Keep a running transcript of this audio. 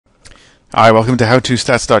Hi, welcome to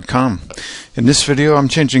howtostats.com. In this video I'm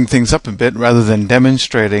changing things up a bit. Rather than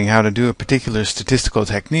demonstrating how to do a particular statistical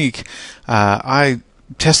technique, I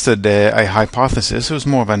tested a hypothesis. It was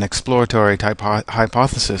more of an exploratory type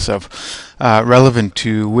hypothesis of relevant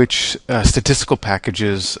to which statistical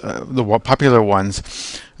packages, the popular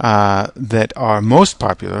ones that are most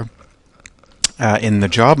popular in the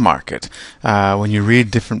job market. When you read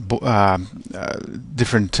different websites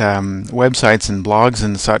and blogs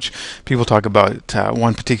and such, people talk about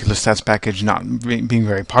one particular stats package not being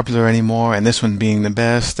very popular anymore, and this one being the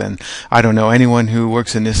best. And I don't know anyone who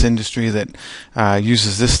works in this industry that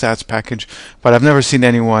uses this stats package, but I've never seen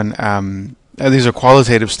anyone. These are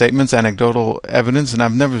qualitative statements, anecdotal evidence, and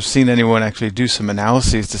I've never seen anyone actually do some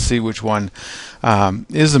analyses to see which one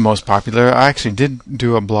is the most popular. I actually did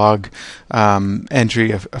do a blog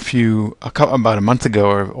entry about a month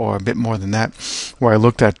ago, or a bit more than that, where I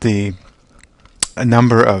looked at a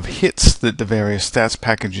number of hits that the various stats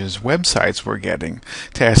packages websites were getting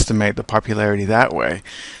to estimate the popularity that way.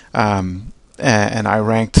 And I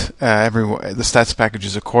ranked the stats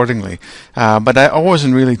packages accordingly, but I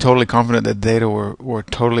wasn't really totally confident that data were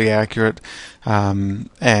totally accurate,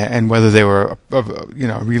 and whether they were a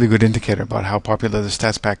really good indicator about how popular the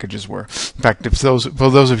stats packages were. In fact,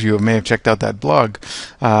 for those of you who may have checked out that blog,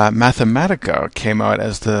 Mathematica came out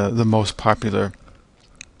as the most popular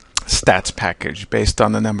stats package based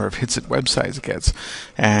on the number of hits that websites gets,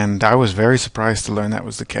 and I was very surprised to learn that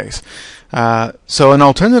was the case. So an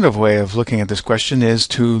alternative way of looking at this question is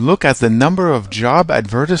to look at the number of job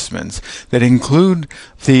advertisements that include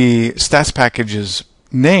the stats package's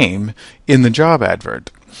name in the job advert.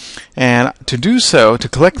 And to do so, to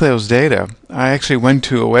collect those data, I actually went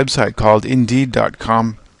to a website called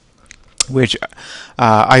Indeed.com, which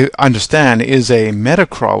I understand is a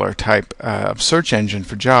meta-crawler type of search engine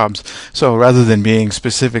for jobs. So rather than being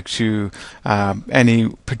specific to any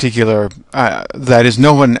particular, that is,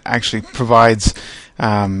 no one actually provides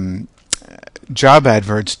job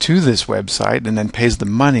adverts to this website and then pays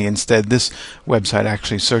them money. Instead, this website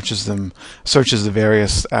actually searches the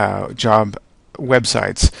various job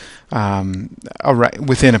websites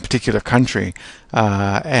within a particular country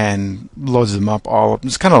and loads them up all.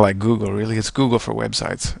 It's kind of like Google, really. It's Google for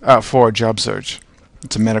websites, for job search.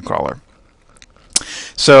 It's a meta-crawler.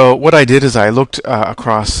 So what I did is I looked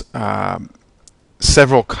across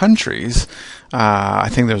several countries. I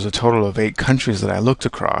think there was a total of 8 countries that I looked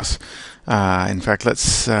across. In fact,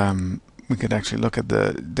 we could actually look at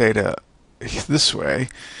the data this way.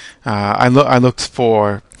 I looked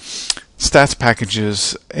for stats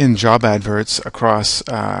packages in job adverts across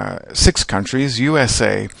 6 countries: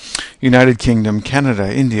 USA, United Kingdom,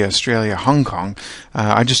 Canada, India, Australia, Hong Kong.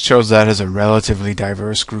 I just chose that as a relatively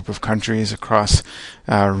diverse group of countries across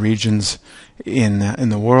regions in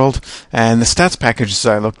the world. And the stats packages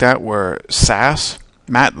I looked at were SAS,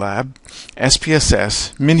 MATLAB,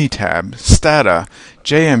 SPSS, Minitab, Stata,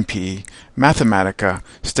 JMP, Mathematica,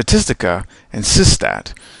 Statistica, and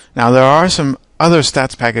Systat. Now there are some other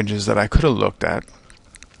stats packages that I could have looked at,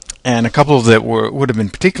 and a couple that would have been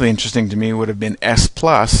particularly interesting to me would have been S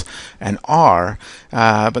Plus and R.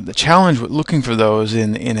 But the challenge with looking for those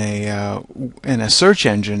in a search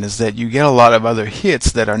engine is that you get a lot of other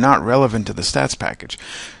hits that are not relevant to the stats package.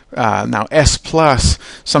 Now S Plus,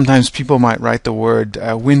 sometimes people might write the word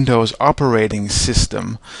Windows operating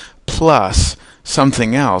system plus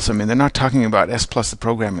something else. I mean, they're not talking about S Plus, the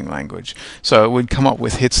programming language. So it would come up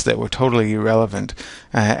with hits that were totally irrelevant.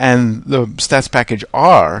 And the stats package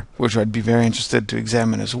R, which I'd be very interested to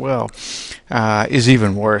examine as well, is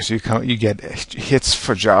even worse. You get hits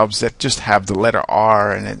for jobs that just have the letter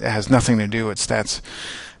R, and it has nothing to do with stats.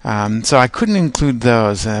 So I couldn't include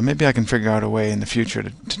those. Maybe I can figure out a way in the future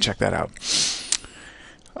to check that out.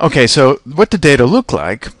 Okay, so what the data look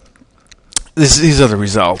like? These are the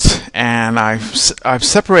results, and I've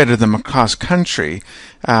separated them across country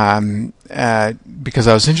because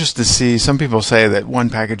I was interested to see. Some people say that one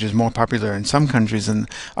package is more popular in some countries, and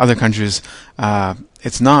other countries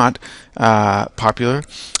it's not popular.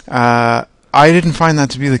 I didn't find that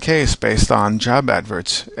to be the case based on job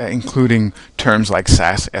adverts, including terms like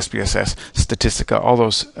SAS, SPSS, Statistica. All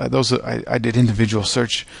those I did individual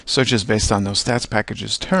searches based on those stats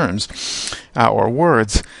packages terms or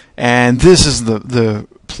words, and this is the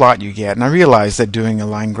plot you get. And I realized that doing a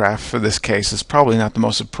line graph for this case is probably not the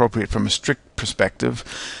most appropriate from a strict perspective,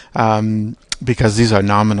 because these are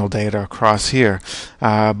nominal data across here.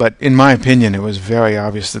 But in my opinion, it was very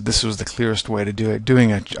obvious that this was the clearest way to do it.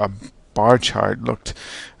 Doing a bar chart looked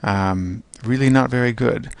really not very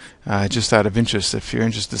good. Just out of interest, if you're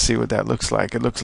interested to see what that looks like, it looks